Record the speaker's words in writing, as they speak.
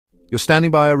You're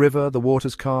standing by a river, the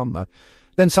water's calm.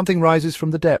 Then something rises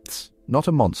from the depths. Not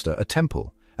a monster, a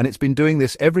temple. And it's been doing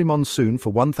this every monsoon for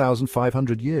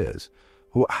 1,500 years.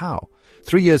 How?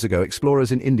 3 years ago,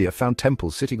 explorers in India found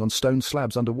temples sitting on stone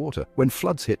slabs underwater. When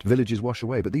floods hit, villages wash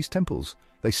away. But these temples,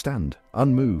 they stand,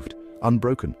 unmoved,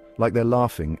 unbroken, like they're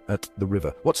laughing at the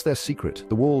river. What's their secret?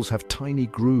 The walls have tiny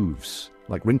grooves,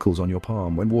 like wrinkles on your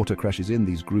palm. When water crashes in,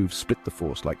 these grooves split the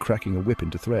force, like cracking a whip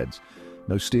into threads.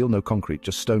 No steel, no concrete,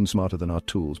 just stone smarter than our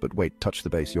tools. But wait, touch the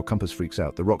base, your compass freaks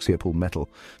out. The rocks here pull metal.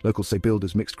 Locals say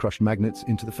builders mixed crushed magnets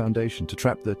into the foundation to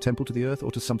trap the temple to the earth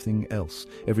or to something else.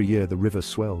 Every year the river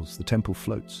swells, the temple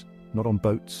floats. Not on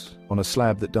boats, on a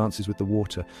slab that dances with the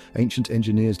water. Ancient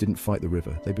engineers didn't fight the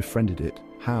river, they befriended it.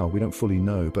 How? We don't fully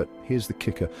know, but here's the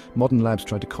kicker. Modern labs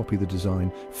tried to copy the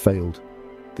design, failed.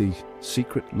 The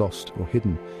secret lost or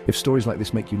hidden. If stories like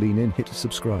this make you lean in, hit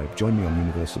subscribe. Join me on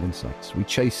Universal Insights. We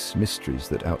chase mysteries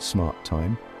that outsmart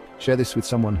time. Share this with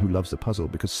someone who loves a puzzle,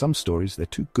 because some stories, they're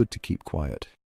too good to keep quiet.